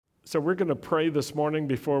So we're going to pray this morning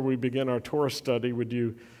before we begin our Torah study. Would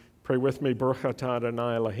you pray with me? Baruch atah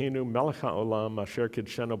Adonai Eloheinu melech haolam asher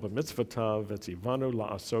kidshenu b'mitzvotav v'tzivanu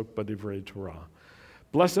la'asok b'divrei Torah.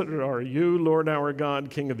 Blessed are you, Lord our God,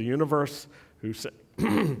 King of the universe, who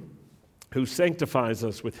sanctifies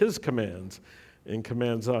us with his commands and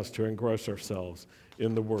commands us to engross ourselves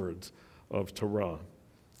in the words of Torah.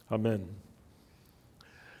 Amen.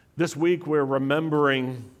 This week we're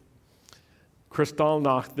remembering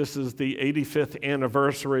Kristallnacht. This is the 85th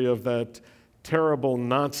anniversary of that terrible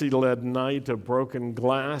Nazi-led night of broken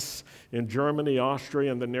glass in Germany,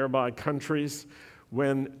 Austria, and the nearby countries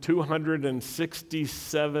when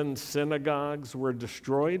 267 synagogues were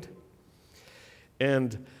destroyed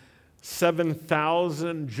and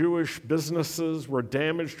 7,000 Jewish businesses were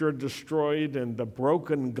damaged or destroyed, and the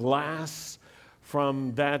broken glass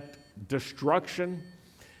from that destruction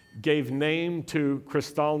gave name to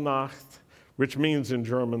Kristallnacht, which means in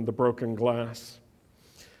German, the broken glass.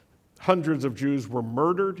 Hundreds of Jews were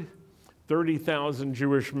murdered. 30,000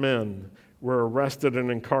 Jewish men were arrested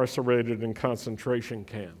and incarcerated in concentration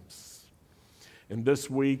camps. And this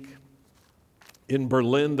week in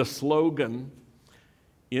Berlin, the slogan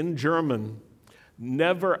in German,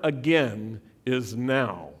 "Never again is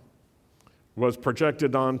now," was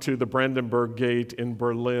projected onto the Brandenburg Gate in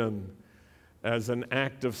Berlin as an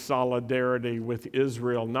act of solidarity with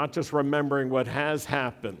Israel, not just remembering what has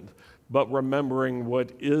happened, but remembering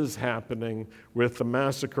what is happening with the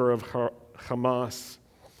massacre of Hamas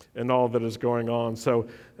and all that is going on. So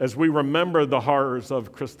as we remember the horrors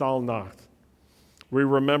of Kristallnacht, we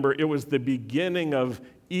remember it was the beginning of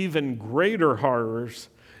even greater horrors.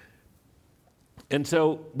 And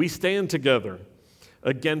so we stand together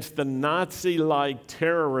against the Nazi-like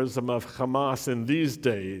terrorism of Hamas in these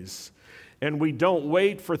days. And we don't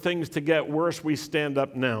wait for things to get worse, we stand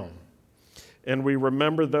up now. And we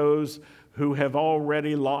remember those who have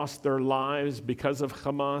already lost their lives because of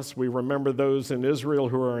Hamas. We remember those in Israel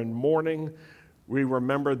who are in mourning. We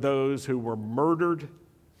remember those who were murdered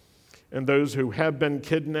and those who have been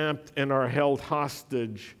kidnapped and are held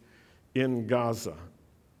hostage in Gaza.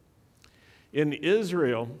 In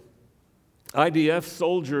Israel, IDF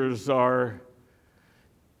soldiers are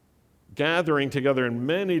gathering together in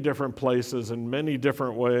many different places in many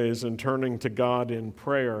different ways and turning to God in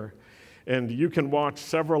prayer. And you can watch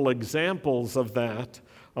several examples of that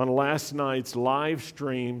on last night's live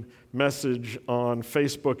stream message on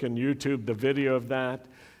Facebook and YouTube. The video of that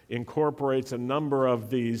incorporates a number of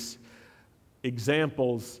these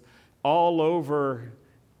examples all over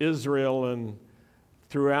Israel and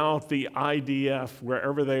throughout the IDF,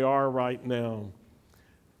 wherever they are right now,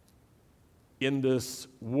 in this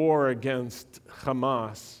war against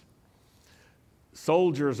Hamas.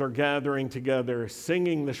 Soldiers are gathering together,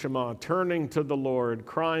 singing the Shema, turning to the Lord,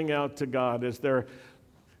 crying out to God as they're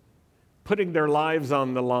putting their lives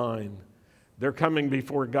on the line. They're coming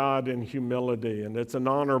before God in humility, and it's an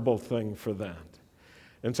honorable thing for that.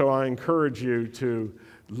 And so I encourage you to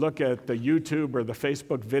look at the YouTube or the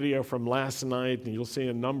Facebook video from last night, and you'll see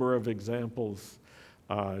a number of examples.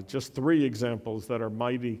 Just 3 examples that are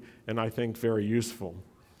mighty and I think very useful.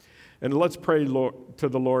 And let's pray to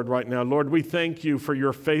the Lord right now. Lord, we thank you for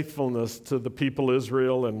your faithfulness to the people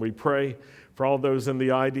Israel, and we pray for all those in the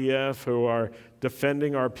IDF who are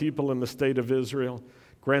defending our people in the state of Israel.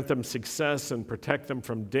 Grant them success and protect them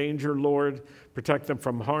from danger, Lord. Protect them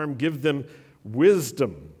from harm. Give them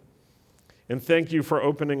wisdom. And thank you for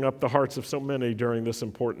opening up the hearts of so many during this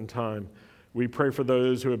important time. We pray for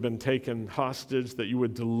those who have been taken hostage, that you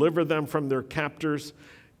would deliver them from their captors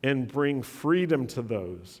and bring freedom to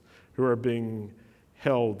those who are being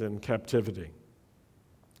held in captivity.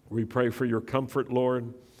 We pray for your comfort,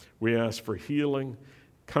 Lord. We ask for healing,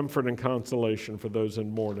 comfort, and consolation for those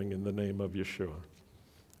in mourning in the name of Yeshua.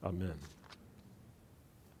 Amen.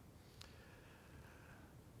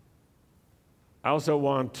 I also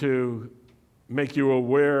want to make you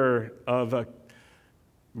aware of a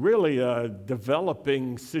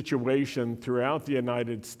developing situation throughout the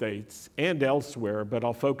United States and elsewhere, but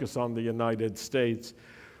I'll focus on the United States,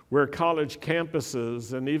 where college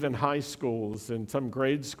campuses and even high schools and some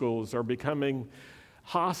grade schools are becoming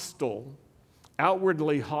hostile,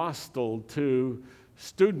 outwardly hostile to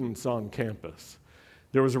students on campus.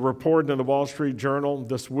 There was a report in the Wall Street Journal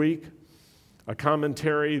this week, a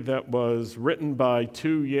commentary that was written by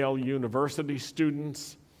 2 Yale University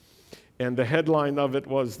students, and the headline of it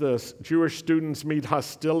was this: Jewish students meet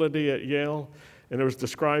hostility at Yale. And it was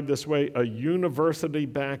described this way: a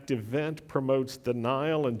university-backed event promotes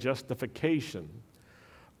denial and justification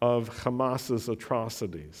of Hamas's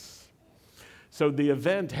atrocities. So the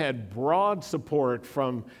event had broad support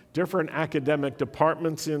from different academic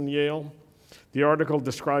departments in Yale. The article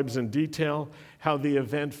describes in detail how the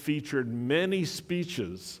event featured many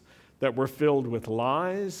speeches that were filled with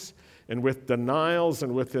lies and with denials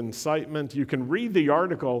and with incitement. You can read the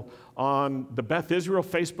article on the Beth Israel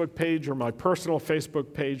Facebook page or my personal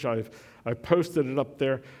Facebook page. I posted it up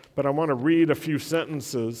there, but I want to read a few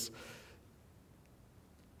sentences.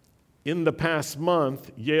 In the past month,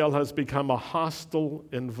 Yale has become a hostile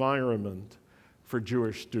environment for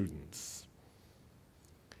Jewish students.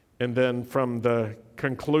 And then from the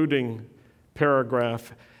concluding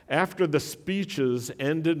paragraph, after the speeches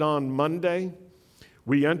ended on Monday,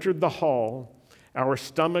 we entered the hall. Our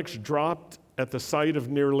stomachs dropped at the sight of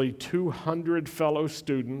nearly 200 fellow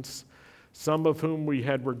students, some of whom we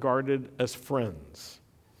had regarded as friends,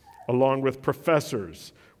 along with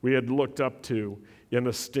professors we had looked up to in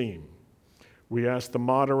esteem. We asked the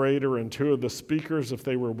moderator and two of the speakers if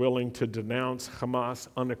they were willing to denounce Hamas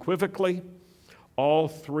unequivocally. All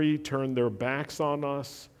three turned their backs on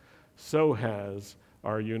us. So has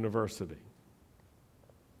our university.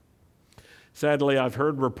 Sadly, I've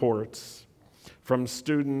heard reports from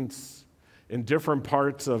students in different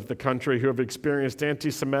parts of the country who have experienced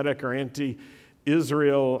anti-Semitic or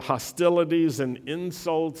anti-Israel hostilities and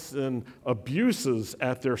insults and abuses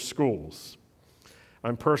at their schools.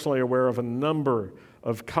 I'm personally aware of a number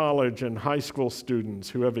of college and high school students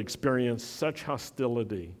who have experienced such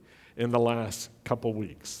hostility in the last couple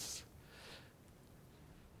weeks.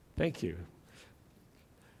 Thank you.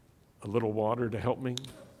 A little water to help me.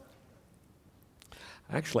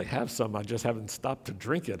 I actually have some, I just haven't stopped to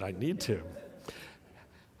drink it. I need to.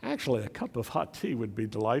 Actually, a cup of hot tea would be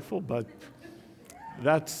delightful, but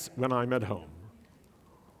that's when I'm at home.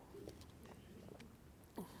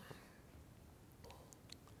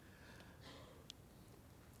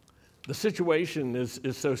 The situation is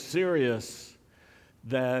so serious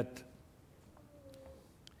that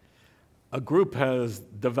a group has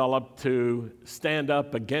developed to stand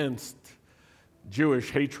up against Jewish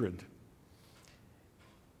hatred.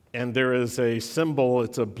 And there is a symbol,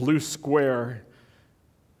 it's a blue square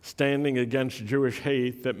standing against Jewish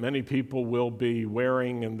hate that many people will be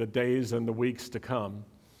wearing in the days and the weeks to come.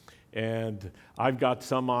 And I've got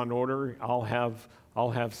some on order. I'll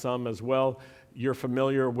have some as well. You're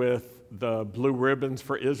familiar with the blue ribbons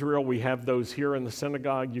for Israel. We have those here in the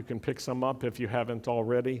synagogue. You can pick some up if you haven't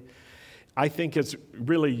already. I think it's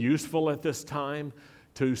really useful at this time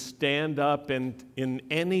to stand up in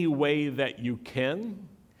any way that you can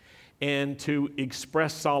and to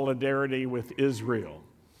express solidarity with Israel.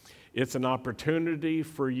 It's an opportunity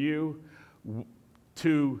for you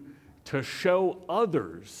to show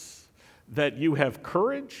others that you have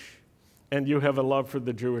courage and you have a love for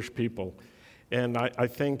the Jewish people. And I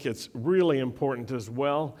think it's really important as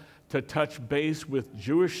well to touch base with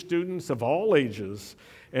Jewish students of all ages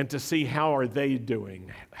and to see how are they doing,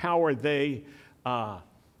 how are they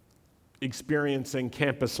experiencing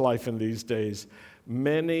campus life in these days.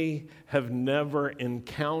 Many have never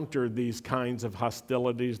encountered these kinds of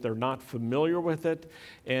hostilities. They're not familiar with it,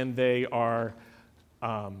 and they're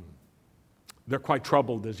quite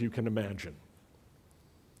troubled, as you can imagine.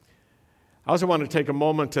 I also want to take a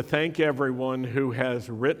moment to thank everyone who has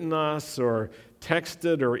written us or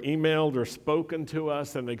texted or emailed or spoken to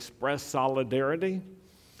us and expressed solidarity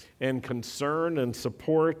and concern and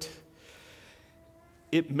support.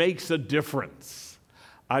 It makes a difference.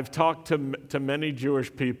 I've talked to many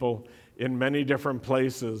Jewish people in many different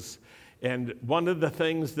places, and one of the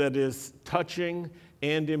things that is touching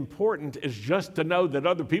and important is just to know that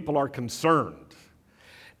other people are concerned.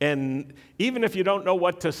 And even if you don't know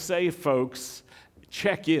what to say, folks,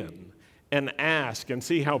 check in and ask and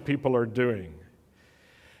see how people are doing.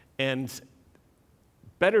 And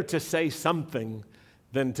better to say something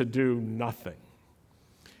than to do nothing.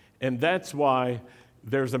 And that's why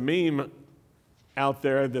there's a meme out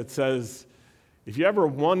there that says, if you ever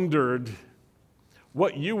wondered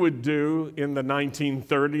what you would do in the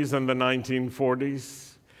 1930s and the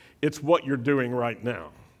 1940s, it's what you're doing right now.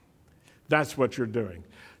 That's what you're doing.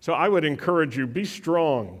 So I would encourage you, be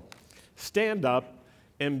strong, stand up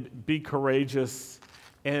and be courageous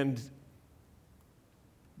and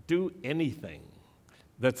do anything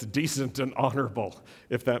that's decent and honorable,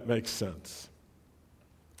 if that makes sense.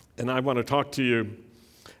 And I want to talk to you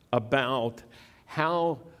about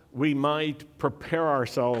how we might prepare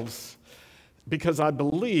ourselves, because I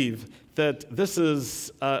believe that this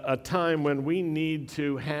is a time when we need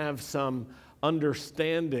to have some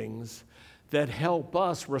understandings that help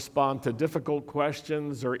us respond to difficult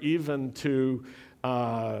questions or even to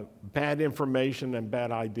bad information and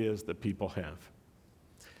bad ideas that people have.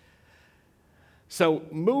 So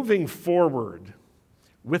moving forward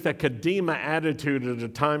with a Kadima attitude at a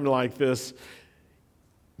time like this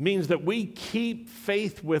means that we keep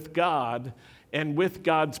faith with God and with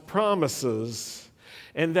God's promises,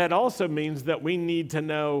 and that also means that we need to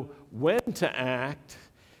know when to act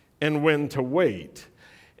and when to wait.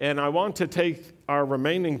 And I want to take our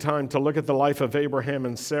remaining time to look at the life of Abraham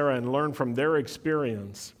and Sarah and learn from their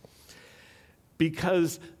experience,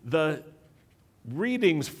 because the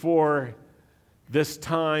readings for this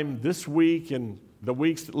time, this week, and the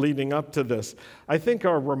weeks leading up to this, I think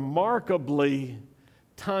are remarkably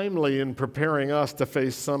timely in preparing us to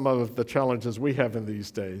face some of the challenges we have in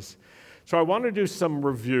these days. So I want to do some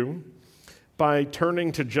review by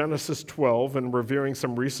turning to Genesis 12 and reviewing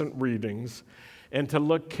some recent readings, and to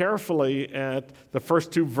look carefully at the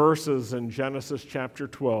first two verses in Genesis chapter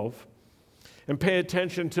 12 and pay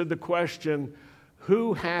attention to the question,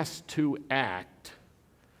 who has to act,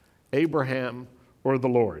 Abraham or the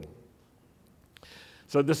Lord?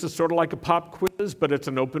 So this is sort of like a pop quiz, but it's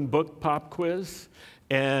an open book pop quiz,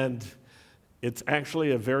 and it's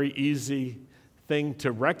actually a very easy thing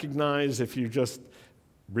to recognize if you just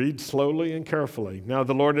read slowly and carefully. Now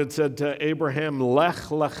the Lord had said to Abraham, Lech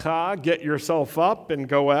lecha, get yourself up and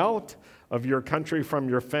go out of your country, from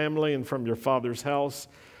your family and from your father's house,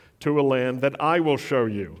 to a land that I will show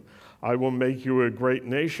you. I will make you a great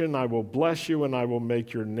nation, I will bless you, and I will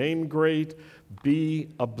make your name great. Be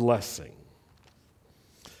a blessing.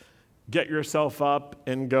 Get yourself up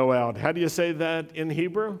and go out. How do you say that in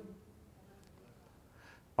Hebrew?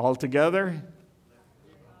 All together?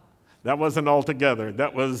 That wasn't all together.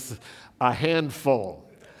 That was a handful.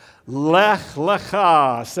 Lech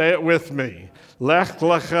lecha. Say it with me. Lech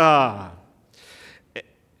lecha.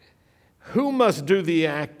 Who must do the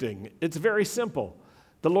acting? It's very simple.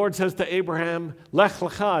 The Lord says to Abraham, Lech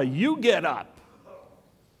lecha, you get up.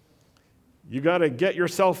 You got to get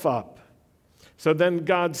yourself up. So then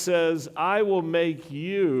God says, I will make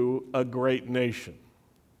you a great nation.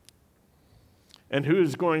 And who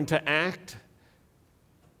is going to act?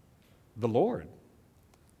 The Lord.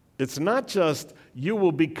 It's not just you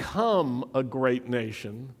will become a great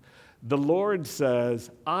nation. The Lord says,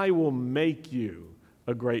 I will make you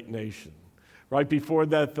a great nation. Right before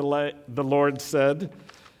that, the Lord said,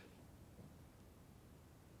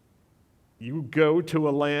 you go to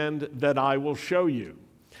a land that I will show you.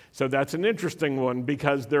 So that's an interesting one,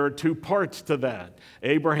 because there are two parts to that.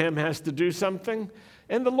 Abraham has to do something,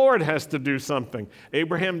 and the Lord has to do something.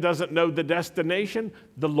 Abraham doesn't know the destination,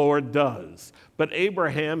 the Lord does. But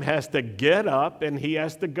Abraham has to get up and he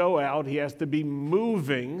has to go out. He has to be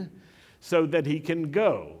moving so that he can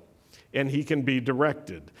go and he can be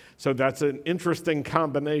directed. So that's an interesting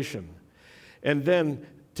combination. And then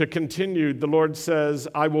to continue, the Lord says,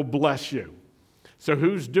 I will bless you. So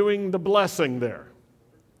who's doing the blessing there?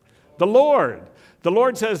 The Lord. The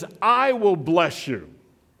Lord says, I will bless you.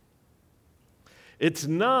 It's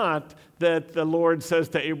not that the Lord says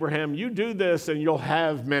to Abraham, you do this and you'll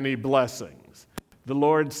have many blessings. The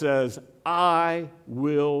Lord says, I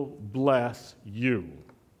will bless you.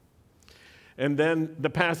 And then the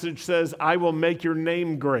passage says, I will make your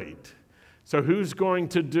name great. So who's going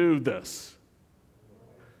to do this?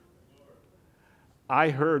 I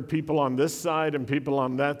heard people on this side and people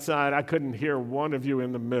on that side. I couldn't hear one of you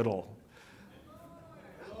in the middle.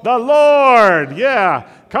 The Lord, yeah.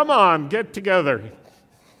 Come on, get together.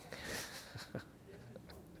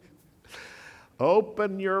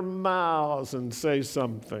 Open your mouths and say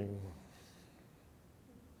something.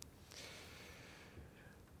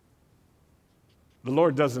 The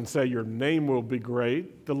Lord doesn't say your name will be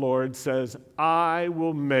great. The Lord says, I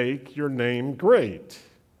will make your name great.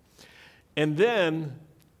 And then,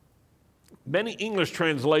 many English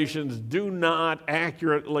translations do not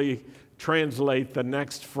accurately translate the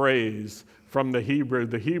next phrase from the Hebrew.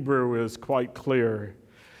 The Hebrew is quite clear.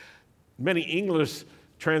 Many English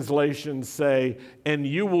translations say, and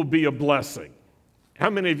you will be a blessing.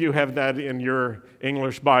 How many of you have that in your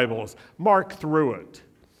English Bibles? Mark through it.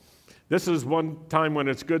 This is one time when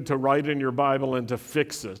it's good to write in your Bible and to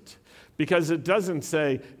fix it, because it doesn't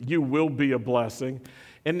say you will be a blessing.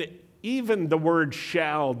 And even the word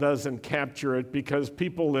shall doesn't capture it, because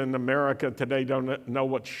people in America today don't know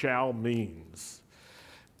what shall means.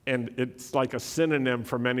 And it's like a synonym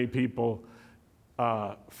for many people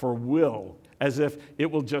for will, as if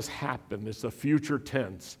it will just happen. It's a future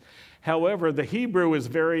tense. However, the Hebrew is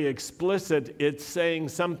very explicit. It's saying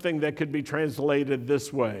something that could be translated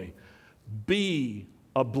this way: be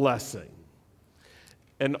a blessing.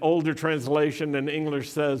 An older translation in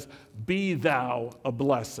English says, be thou a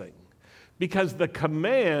blessing. Because the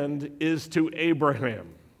command is to Abraham.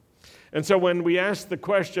 And so when we ask the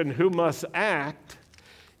question, who must act,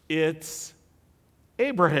 it's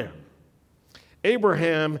Abraham.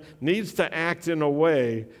 Abraham needs to act in a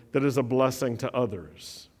way that is a blessing to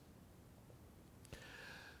others.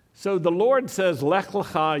 So the Lord says, Lech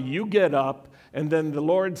lecha, you get up, and then the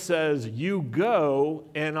Lord says, you go,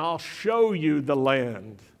 and I'll show you the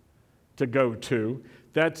land to go to.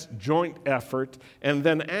 That's joint effort. And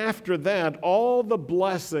then after that, all the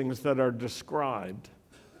blessings that are described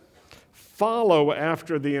follow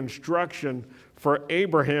after the instruction for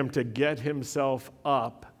Abraham to get himself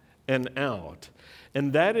up and out.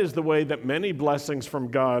 And that is the way that many blessings from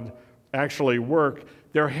God actually work.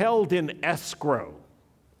 They're held in escrow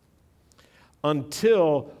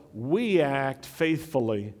until we act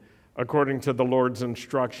faithfully according to the Lord's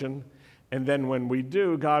instruction. And then when we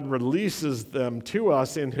do, God releases them to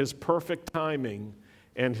us in his perfect timing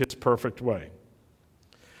and his perfect way.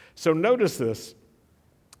 So notice this,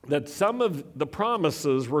 that some of the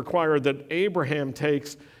promises require that Abraham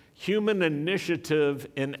takes human initiative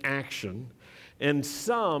in action, and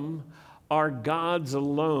some are God's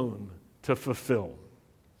alone to fulfill.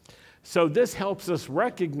 So this helps us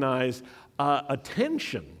recognize a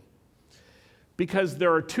tension, because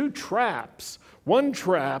there are two traps. One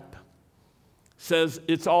trap says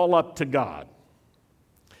it's all up to God.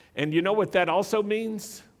 And you know what that also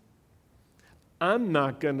means? I'm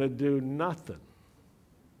not going to do nothing.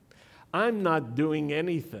 I'm not doing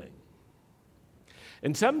anything.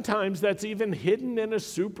 And sometimes that's even hidden in a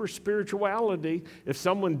super spirituality. If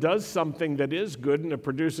someone does something that is good and it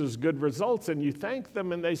produces good results, and you thank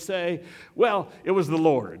them and they say, well, it was the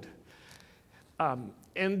Lord.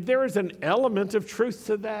 And there is an element of truth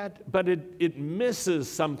to that, but it misses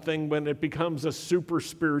something when it becomes a super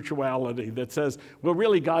spirituality that says, well,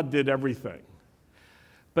 really, God did everything.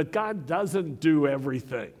 But God doesn't do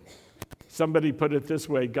everything. Somebody put it this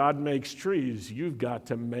way, God makes trees, you've got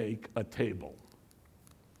to make a table.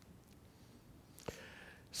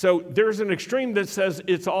 So there's an extreme that says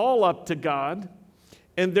it's all up to God,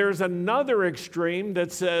 and there's another extreme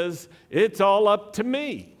that says it's all up to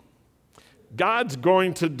me. God's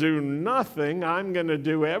going to do nothing, I'm going to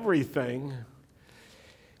do everything.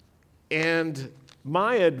 And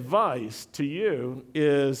my advice to you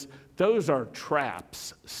is those are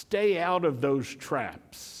traps. Stay out of those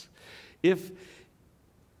traps. If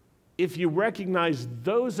you recognize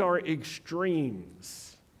those are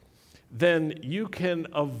extremes, then you can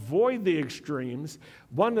avoid the extremes.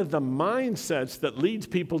 One of the mindsets that leads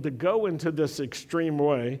people to go into this extreme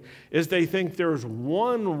way is they think there's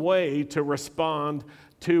one way to respond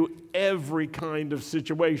to every kind of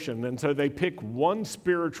situation. And so they pick one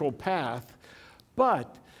spiritual path,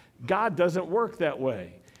 but God doesn't work that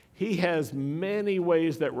way. He has many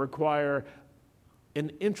ways that require an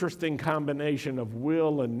interesting combination of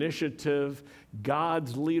will, initiative,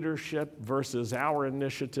 God's leadership versus our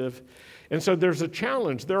initiative. And so there's a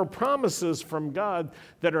challenge. There are promises from God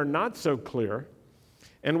that are not so clear,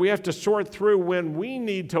 and we have to sort through when we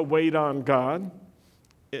need to wait on God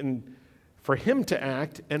and for him to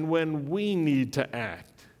act and when we need to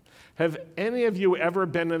act. Have any of you ever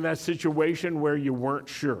been in that situation where you weren't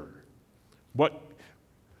sure what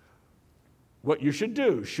you should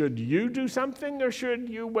do? Should you do something or should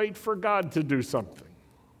you wait for God to do something?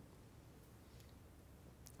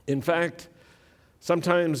 In fact,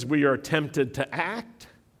 sometimes we are tempted to act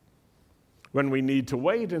when we need to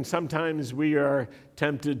wait, and sometimes we are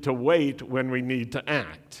tempted to wait when we need to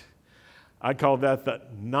act. I call that the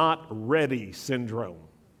not ready syndrome.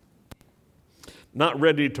 Not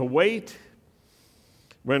ready to wait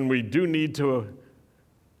when we do need to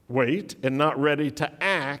wait, and not ready to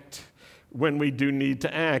act when we do need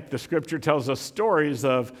to act. The scripture tells us stories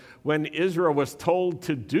of when Israel was told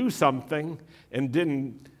to do something and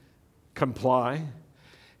didn't comply.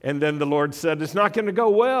 And then the Lord said, it's not going to go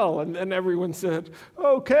well. And then everyone said,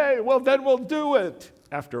 okay, well, then we'll do it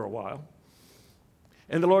after a while.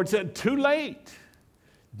 And the Lord said, too late.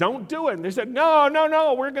 Don't do it. And they said,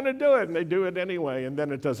 no, we're going to do it. And they do it anyway, and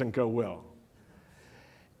then it doesn't go well.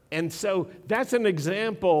 And so that's an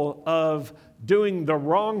example of doing the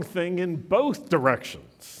wrong thing in both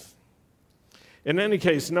directions. In any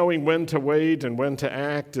case, knowing when to wait and when to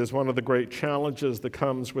act is one of the great challenges that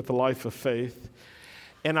comes with the life of faith.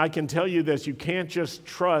 And I can tell you this, you can't just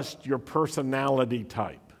trust your personality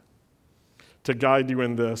type to guide you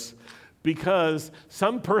in this, because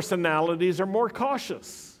some personalities are more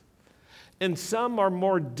cautious and some are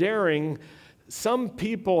more daring. Some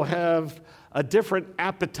people have a different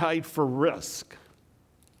appetite for risk.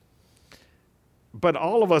 But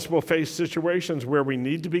all of us will face situations where we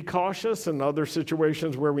need to be cautious and other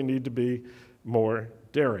situations where we need to be more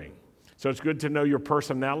daring. So it's good to know your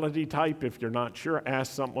personality type. If you're not sure,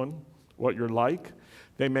 ask someone what you're like.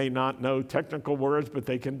 They may not know technical words, but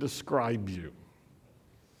they can describe you.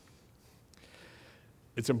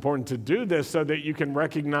 It's important to do this so that you can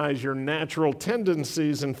recognize your natural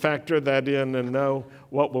tendencies and factor that in and know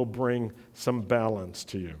what will bring some balance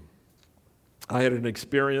to you. I had an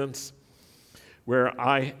experience where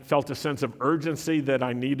I felt a sense of urgency that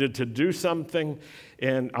I needed to do something,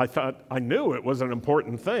 and I knew it was an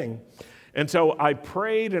important thing. And so I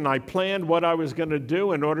prayed and I planned what I was going to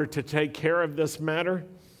do in order to take care of this matter.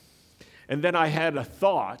 And then I had a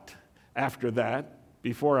thought after that,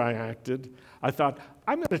 before I acted. I thought,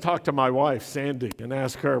 I'm going to talk to my wife, Sandy, and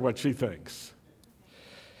ask her what she thinks.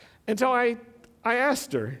 And so I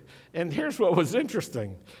asked her, and here's what was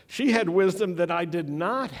interesting. She had wisdom that I did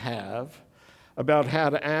not have about how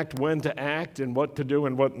to act, when to act, and what to do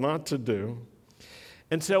and what not to do.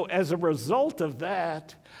 And so as a result of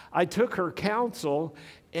that, I took her counsel,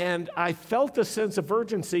 and I felt a sense of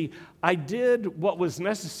urgency. I did what was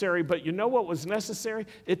necessary, but you know what was necessary?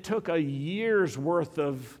 It took a year's worth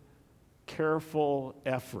of careful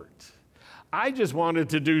effort. I just wanted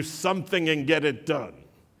to do something and get it done.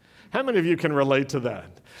 How many of you can relate to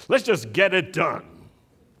that? Let's just get it done.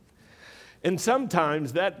 And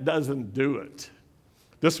sometimes that doesn't do it.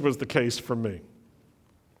 This was the case for me.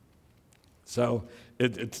 So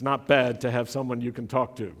it's not bad to have someone you can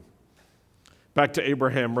talk to. Back to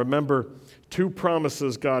Abraham. Remember, two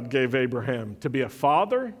promises God gave Abraham: to be a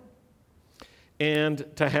father and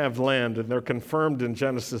to have land. And they're confirmed in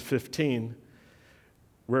Genesis 15,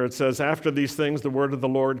 where it says, after these things, the word of the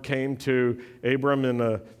Lord came to Abram in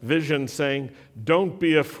a vision, saying, don't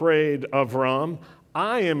be afraid, Avram.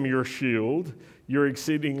 I am your shield, your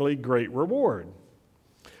exceedingly great reward.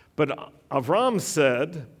 But Avram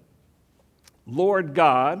said, Lord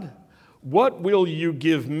God, what will you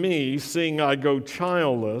give me, seeing I go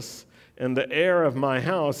childless, and the heir of my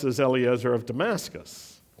house is Eliezer of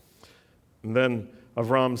Damascus? And then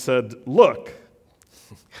Avram said, look.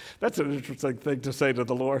 That's an interesting thing to say to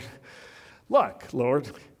the Lord. Look, Lord,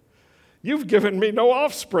 you've given me no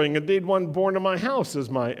offspring. Indeed, one born in my house is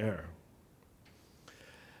my heir.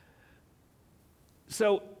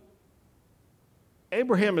 So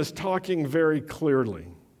Abraham is talking very clearly,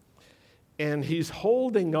 and he's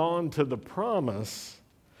holding on to the promise,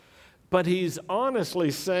 but he's honestly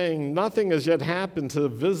saying nothing has yet happened to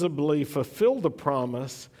visibly fulfill the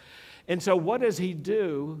promise. And so what does he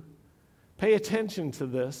do? Pay attention to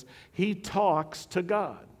this. He talks to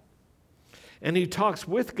God. And he talks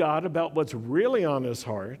with God about what's really on his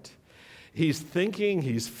heart. He's thinking,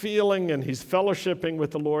 he's feeling, and he's fellowshipping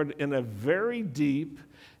with the Lord in a very deep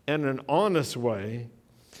and an honest way.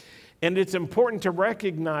 And it's important to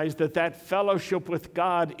recognize that that fellowship with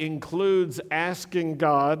God includes asking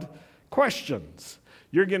God questions.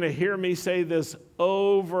 You're going to hear me say this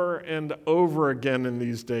over and over again in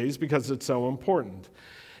these days because it's so important.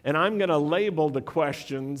 And I'm going to label the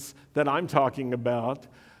questions that I'm talking about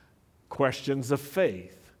questions of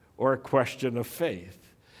faith or a question of faith.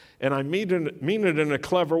 And I mean it in a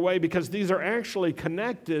clever way because these are actually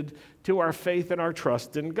connected to our faith and our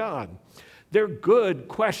trust in God. They're good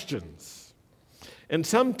questions. And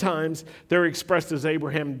sometimes they're expressed as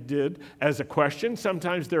Abraham did, as a question.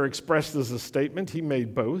 Sometimes they're expressed as a statement. He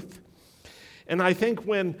made both. And I think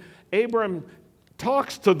when Abram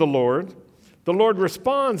talks to the Lord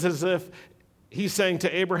responds as if he's saying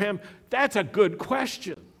to Abraham, that's a good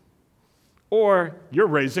question. Or, you're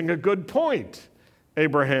raising a good point,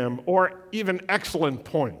 Abraham, or even excellent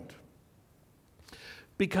point.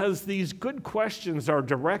 Because these good questions are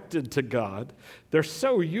directed to God. They're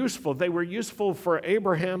so useful. They were useful for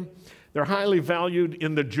Abraham. They're highly valued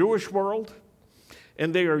in the Jewish world,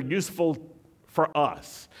 and they are useful for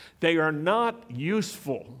us. They are not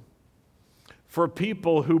useful for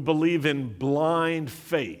people who believe in blind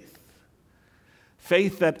faith,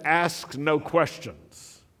 faith that asks no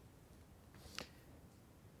questions.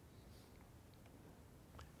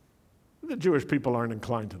 The Jewish people aren't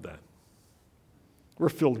inclined to that. We're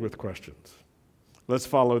filled with questions. Let's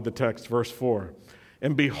follow the text, verse 4.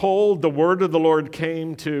 And behold, the word of the Lord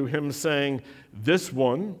came to him, saying, this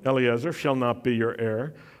one, Eliezer, shall not be your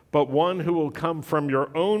heir, but one who will come from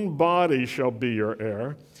your own body shall be your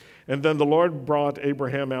heir. And then the Lord brought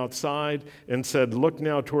Abraham outside and said, look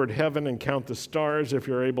now toward heaven and count the stars if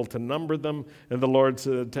you're able to number them. And the Lord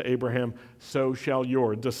said to Abraham, so shall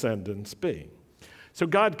your descendants be. So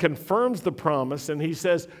God confirms the promise, and he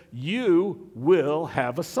says, you will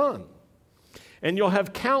have a son. and you'll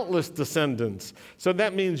have countless descendants. So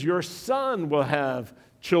that means your son will have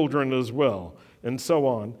children as well, and so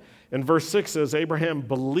on. And verse 6 says, Abraham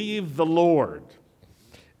believed the Lord,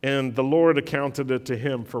 and the Lord accounted it to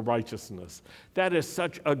him for righteousness. That is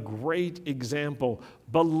such a great example.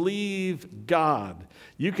 Believe God.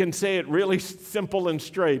 You can say it really simple and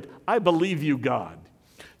straight. I believe you, God.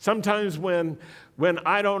 Sometimes when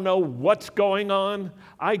I don't know what's going on,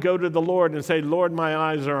 I go to the Lord and say, Lord, my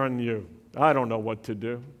eyes are on you. I don't know what to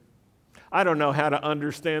do. I don't know how to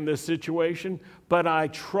understand this situation, but I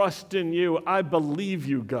trust in you. I believe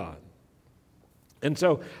you, God. And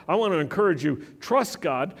so I want to encourage you, trust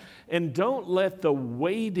God, and don't let the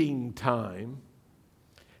waiting time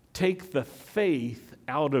take the faith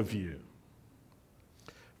out of you.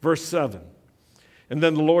 Verse 7, and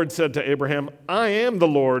then the Lord said to Abraham, I am the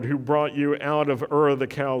Lord who brought you out of Ur of the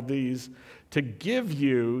Chaldees to give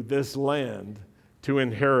you this land to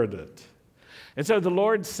inherit it. And so the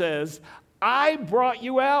Lord says, I brought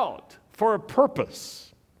you out for a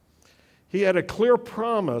purpose. He had a clear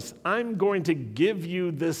promise, I'm going to give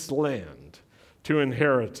you this land to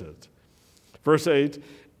inherit it. Verse 8,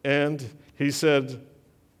 and he said,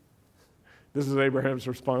 this is Abraham's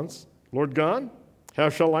response, Lord God, how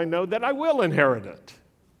shall I know that I will inherit it?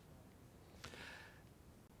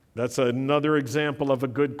 That's another example of a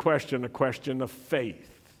good question, a question of faith.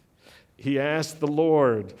 He asked the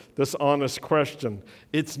Lord this honest question.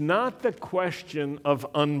 It's not the question of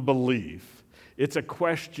unbelief. It's a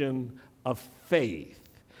question of faith.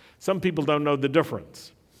 Some people don't know the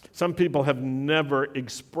difference. Some people have never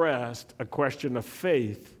expressed a question of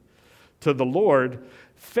faith to the Lord.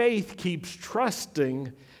 Faith keeps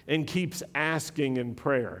trusting and keeps asking in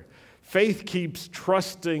prayer. Faith keeps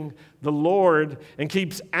trusting the Lord and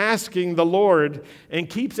keeps asking the Lord and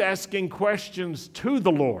keeps asking questions to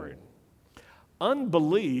the Lord.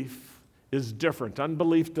 Unbelief is different.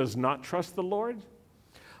 Unbelief does not trust the Lord.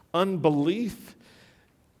 Unbelief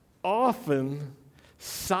often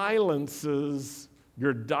silences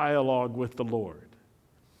your dialogue with the Lord.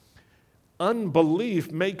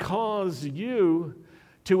 Unbelief may cause you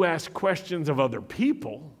to ask questions of other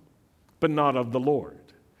people, but not of the Lord.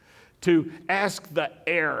 To ask the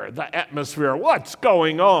air, the atmosphere, what's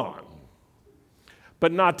going on,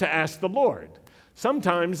 but not to ask the Lord.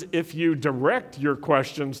 Sometimes if you direct your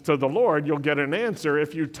questions to the Lord, you'll get an answer.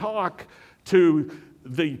 If you talk to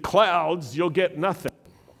the clouds, you'll get nothing.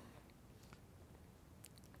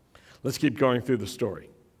 Let's keep going through the story.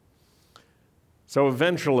 So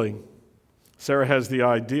eventually, Sarah has the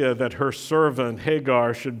idea that her servant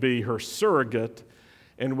Hagar should be her surrogate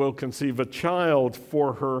and will conceive a child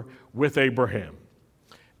for her with Abraham.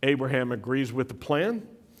 Abraham agrees with the plan,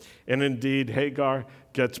 and indeed Hagar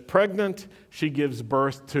gets pregnant. She gives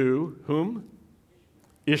birth to whom?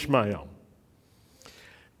 Ishmael.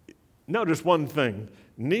 Notice one thing.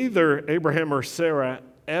 Neither Abraham or Sarah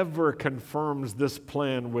ever confirms this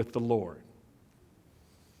plan with the Lord.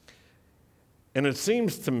 And it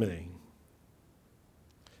seems to me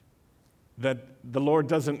that the Lord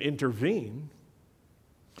doesn't intervene.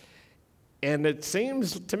 And it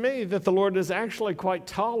seems to me that the Lord is actually quite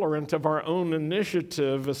tolerant of our own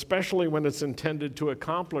initiative, especially when it's intended to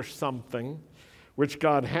accomplish something which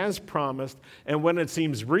God has promised and when it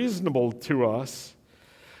seems reasonable to us.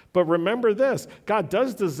 But remember this, God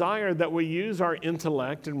does desire that we use our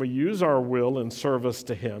intellect and we use our will in service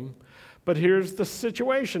to Him. But here's the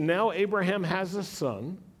situation. Now Abraham has a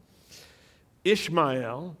son,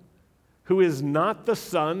 Ishmael, who is not the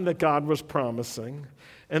son that God was promising.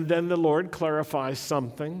 And then the Lord clarifies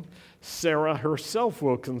something. Sarah herself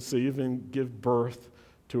will conceive and give birth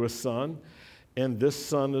to a son. And this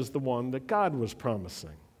son is the one that God was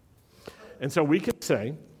promising. And so we could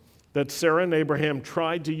say that Sarah and Abraham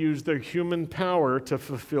tried to use their human power to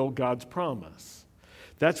fulfill God's promise.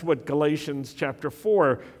 That's what Galatians chapter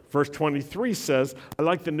 4, verse 23 says. I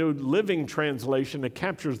like the New Living Translation. It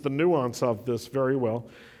captures the nuance of this very well.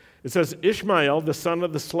 It says, Ishmael, the son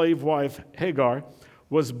of the slave wife Hagar,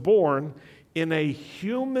 was born in a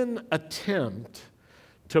human attempt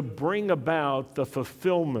to bring about the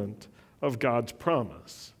fulfillment of God's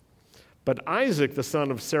promise. But Isaac, the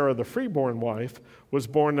son of Sarah, the freeborn wife, was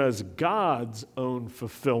born as God's own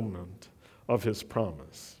fulfillment of his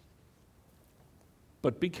promise.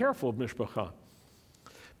 But be careful, Mishpacha,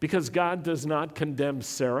 because God does not condemn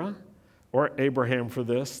Sarah or Abraham for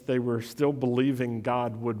this. They were still believing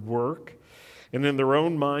God would work. And in their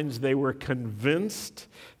own minds, they were convinced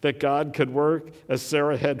that God could work as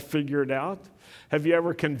Sarah had figured out. Have you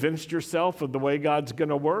ever convinced yourself of the way God's going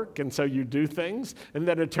to work, and so you do things, and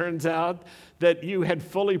then it turns out that you had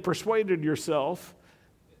fully persuaded yourself,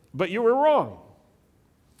 but you were wrong?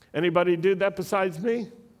 Anybody do that besides me?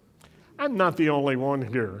 I'm not the only one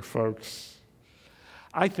here, folks.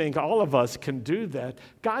 I think all of us can do that.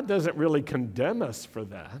 God doesn't really condemn us for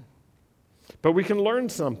that, but we can learn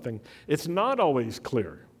something. It's not always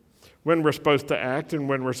clear when we're supposed to act and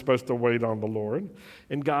when we're supposed to wait on the Lord.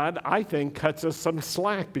 And God, I think, cuts us some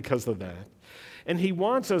slack because of that. And he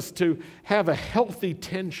wants us to have a healthy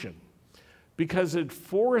tension because it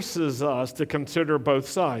forces us to consider both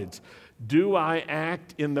sides. Do I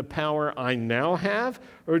act in the power I now have,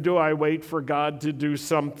 or do I wait for God to do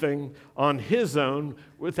something on his own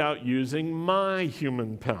without using my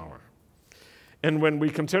human power? And when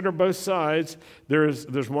we consider both sides,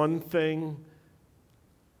 there's one thing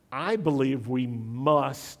I believe we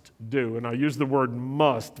must do, and I use the word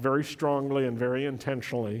must very strongly and very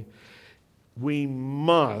intentionally. We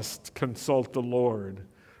must consult the Lord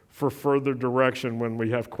for further direction when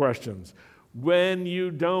we have questions. When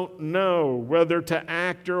you don't know whether to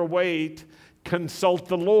act or wait, consult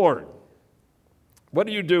the Lord. What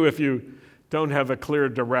do you do if you don't have a clear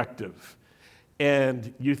directive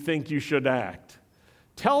and you think you should act?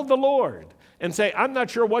 Tell the Lord and say, I'm not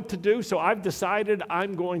sure what to do, so I've decided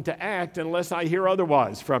I'm going to act unless I hear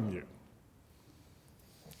otherwise from you.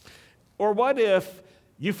 Or what if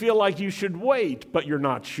you feel like you should wait, but you're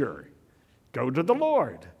not sure? Go to the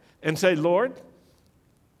Lord and say, Lord,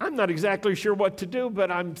 I'm not exactly sure what to do,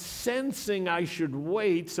 but I'm sensing I should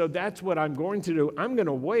wait, so that's what I'm going to do. I'm going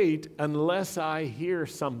to wait unless I hear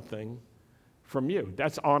something from you.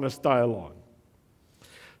 That's honest dialogue.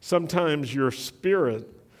 Sometimes your spirit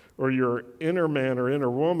or your inner man or inner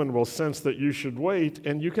woman will sense that you should wait,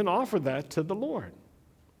 and you can offer that to the Lord.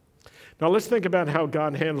 Now let's think about how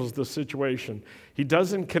God handles the situation. He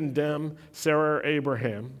doesn't condemn Sarah or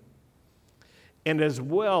Abraham, and as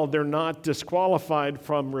well, they're not disqualified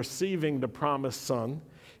from receiving the promised son,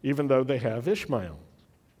 even though they have Ishmael.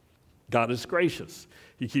 God is gracious.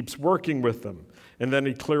 He keeps working with them, and then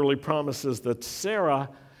he clearly promises that Sarah,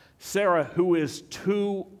 who is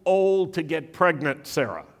too old to get pregnant,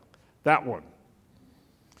 Sarah, that one,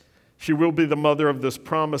 she will be the mother of this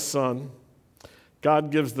promised son. God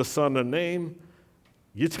gives the son a name,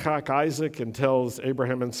 Yitzchak, Isaac, and tells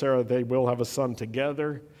Abraham and Sarah they will have a son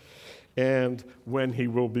together and when he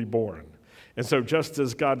will be born. And so just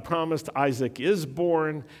as God promised, Isaac is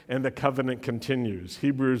born and the covenant continues.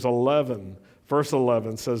 Hebrews 11, verse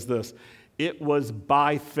 11 says this, it was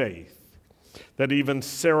by faith that even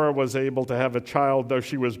Sarah was able to have a child, though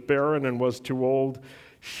she was barren and was too old.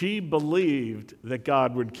 She believed that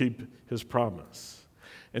God would keep his promise.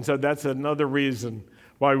 And so that's another reason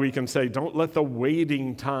why we can say, don't let the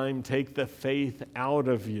waiting time take the faith out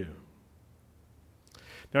of you.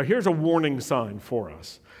 Now, here's a warning sign for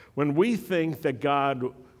us. When we think that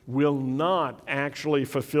God will not actually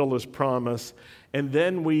fulfill his promise, and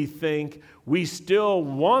then we think we still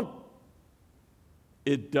want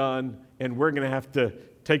it done, and we're going to have to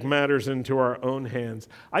take matters into our own hands.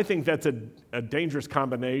 I think that's a dangerous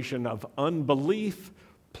combination of unbelief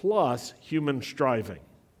plus human striving.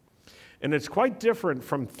 And it's quite different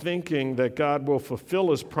from thinking that God will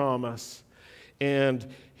fulfill his promise and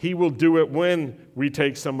he will do it when we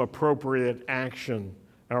take some appropriate action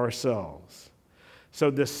ourselves.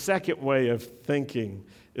 So this second way of thinking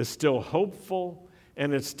is still hopeful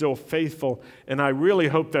and it's still faithful. And I really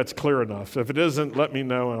hope that's clear enough. If it isn't, let me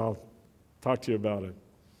know and I'll talk to you about it.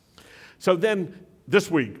 So then this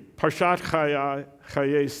week, Parshat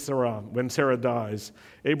Chayei Sarah, when Sarah dies,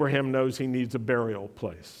 Abraham knows he needs a burial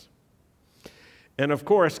place. And of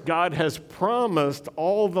course, God has promised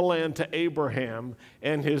all the land to Abraham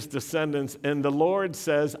and his descendants, and the Lord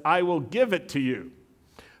says, I will give it to you.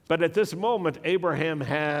 But at this moment, Abraham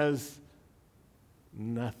has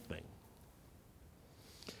nothing.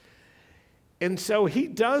 And so he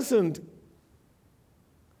doesn't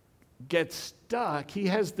get stuck. He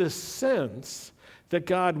has this sense that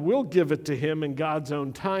God will give it to him in God's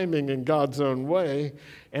own timing, in God's own way,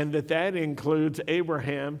 and that includes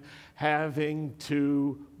Abraham having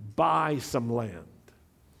to buy some land,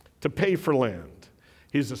 to pay for land.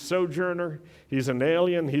 He's a sojourner, he's an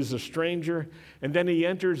alien, he's a stranger, and then he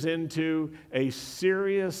enters into a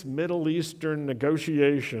serious Middle Eastern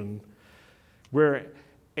negotiation where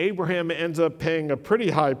Abraham ends up paying a pretty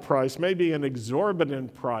high price, maybe an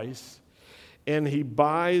exorbitant price, and he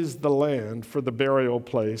buys the land for the burial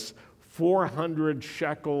place, 400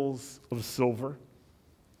 shekels of silver,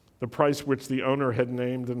 the price which the owner had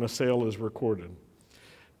named, and the sale is recorded.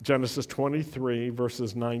 Genesis 23,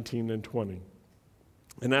 verses 19 and 20.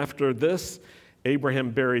 And after this,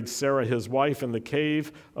 Abraham buried Sarah, his wife, in the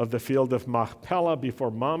cave of the field of Machpelah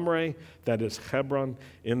before Mamre, that is Hebron,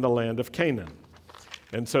 in the land of Canaan.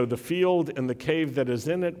 And so the field and the cave that is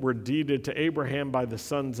in it were deeded to Abraham by the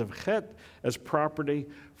sons of Het as property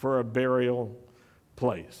for a burial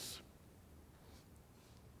place.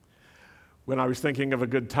 When I was thinking of a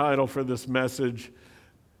good title for this message,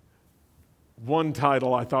 one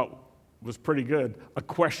title I thought was pretty good, A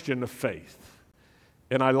Question of Faith.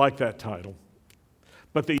 And I like that title.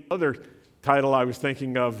 But the other title I was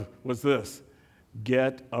thinking of was this,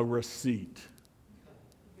 Get a Receipt.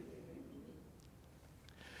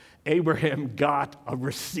 Abraham got a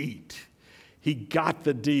receipt. He got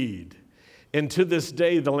the deed. And to this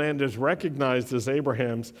day, the land is recognized as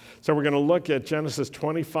Abraham's. So we're going to look at Genesis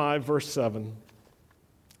 25, verse 7.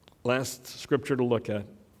 Last scripture to look at.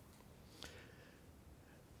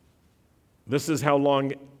 This is how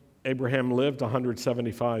long Abraham lived,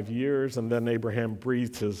 175 years. And then Abraham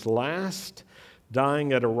breathed his last,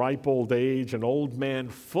 dying at a ripe old age, an old man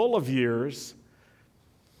full of years.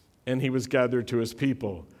 And he was gathered to his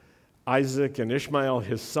people. Isaac and Ishmael,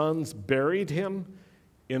 his sons, buried him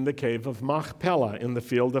in the cave of Machpelah, in the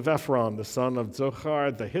field of Ephron, the son of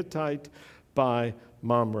Zohar the Hittite, by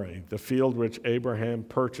Mamre, the field which Abraham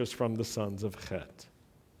purchased from the sons of Het.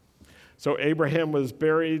 So Abraham was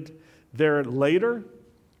buried there later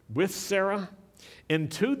with Sarah,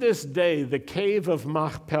 and to this day, the cave of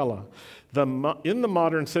Machpelah, in the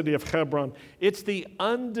modern city of Hebron, it's the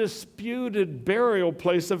undisputed burial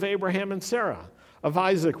place of Abraham and Sarah, of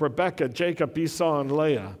Isaac, Rebekah, Jacob, Esau, and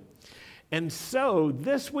Leah. And so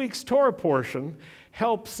this week's Torah portion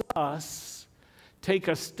helps us take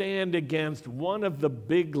a stand against one of the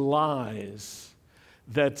big lies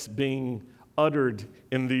that's being uttered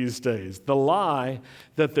in these days. The lie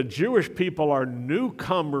that the Jewish people are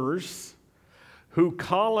newcomers who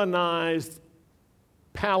colonized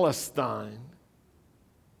Palestine.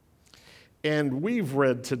 And we've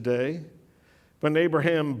read today, when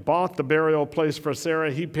Abraham bought the burial place for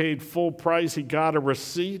Sarah, he paid full price, he got a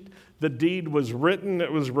receipt. The deed was written,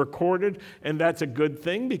 it was recorded, and that's a good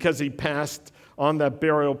thing because he passed on that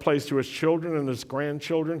burial place to his children and his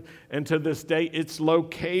grandchildren, and to this day, its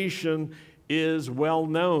location is well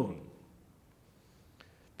known.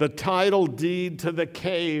 The title deed to the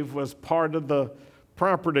cave was part of the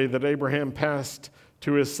property that Abraham passed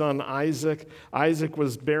to his son Isaac. Isaac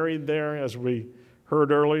was buried there, as we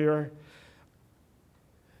heard earlier.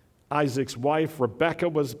 Isaac's wife, Rebekah,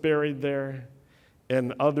 was buried there,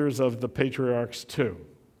 and others of the patriarchs too.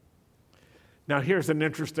 Now, here's an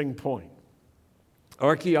interesting point.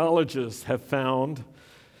 Archaeologists have found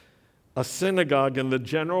a synagogue in the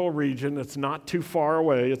general region. It's not too far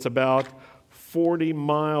away. It's about 40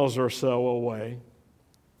 miles or so away.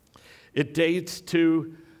 It dates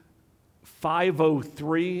to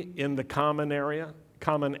 503 in the Common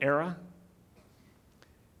Era.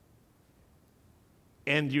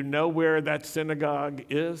 And you know where that synagogue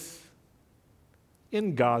is?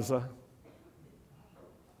 In Gaza.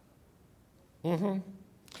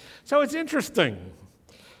 So it's interesting.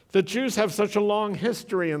 The Jews have such a long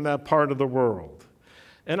history in that part of the world.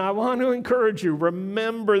 And I want to encourage you,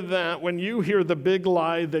 remember that when you hear the big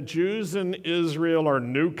lie that Jews in Israel are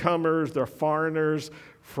newcomers, they're foreigners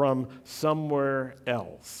from somewhere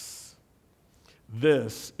else.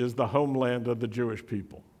 This is the homeland of the Jewish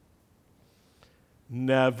people.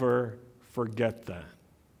 Never forget that.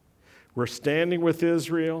 We're standing with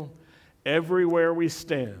Israel. Everywhere we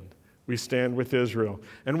stand with Israel.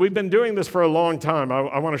 And we've been doing this for a long time.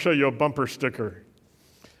 I want to show you a bumper sticker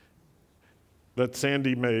that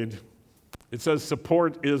Sandy made. It says,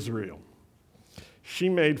 Support Israel. She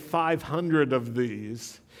made 500 of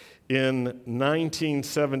these in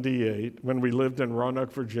 1978 when we lived in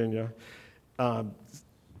Roanoke, Virginia,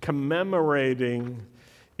 commemorating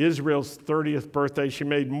Israel's 30th birthday. She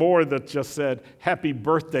made more that just said, Happy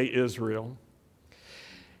Birthday, Israel.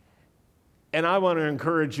 And I want to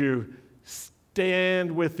encourage you,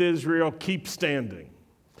 stand with Israel, keep standing.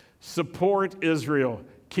 Support Israel,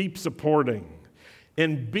 keep supporting.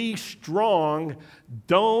 And be strong,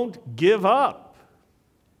 don't give up.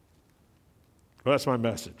 Well, that's my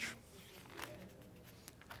message.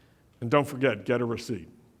 And don't forget, get a receipt.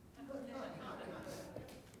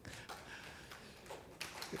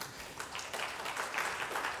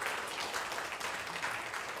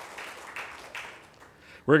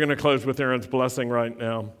 We're going to close with Aaron's blessing right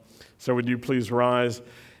now. So would you please rise?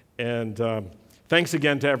 And thanks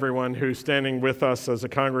again to everyone who's standing with us as a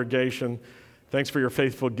congregation. Thanks for your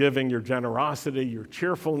faithful giving, your generosity, your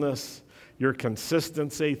cheerfulness, your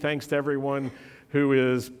consistency. Thanks to everyone who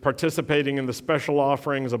is participating in the special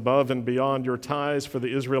offerings above and beyond your tithes for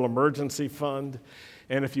the Israel Emergency Fund.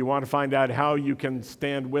 And if you want to find out how you can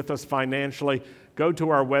stand with us financially, go to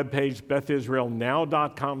our webpage,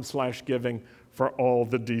 bethisraelnow.com/giving, for all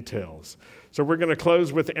the details. So we're going to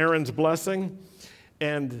close with Aaron's blessing.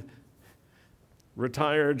 And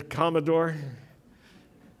retired Commodore,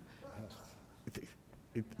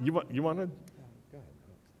 you want to?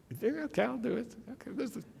 Okay, I'll do it.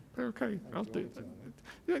 Okay, I'll do it.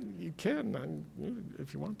 Yeah, you can.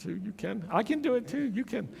 If you want to, you can. I can do it too. You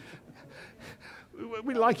can.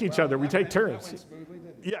 We like each other. We take turns.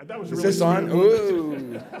 Yeah, that was really Is this on?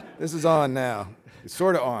 Ooh, this is on now. It's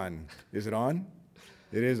sort of on. Is it on?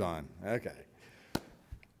 It is on. Okay.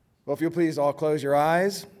 Well, if you'll please all close your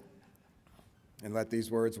eyes and let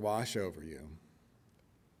these words wash over you.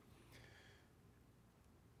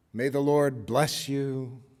 May the Lord bless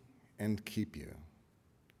you and keep you.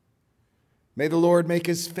 May the Lord make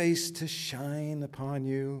his face to shine upon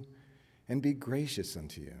you and be gracious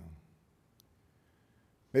unto you.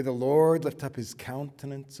 May the Lord lift up his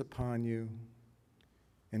countenance upon you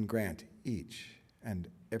and grant each and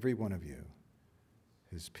every one of you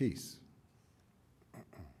his peace.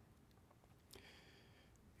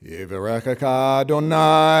 Yivarecha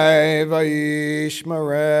Adonai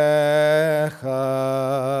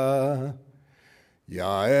v'yishmerecha.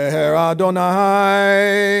 Ya'er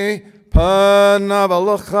Adonai panav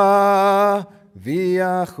alecha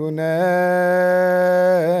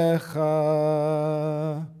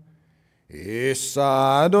v'yachunecha.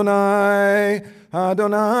 Isa Adonai,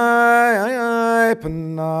 Adonai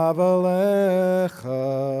panav alecha.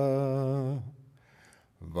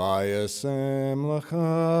 Vayasem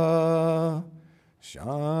lecha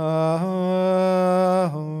shalom.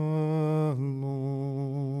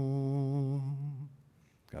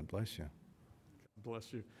 God bless you.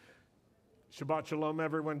 Bless you. Shabbat shalom,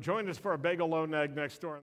 everyone. Join us for a bagel low nag next door.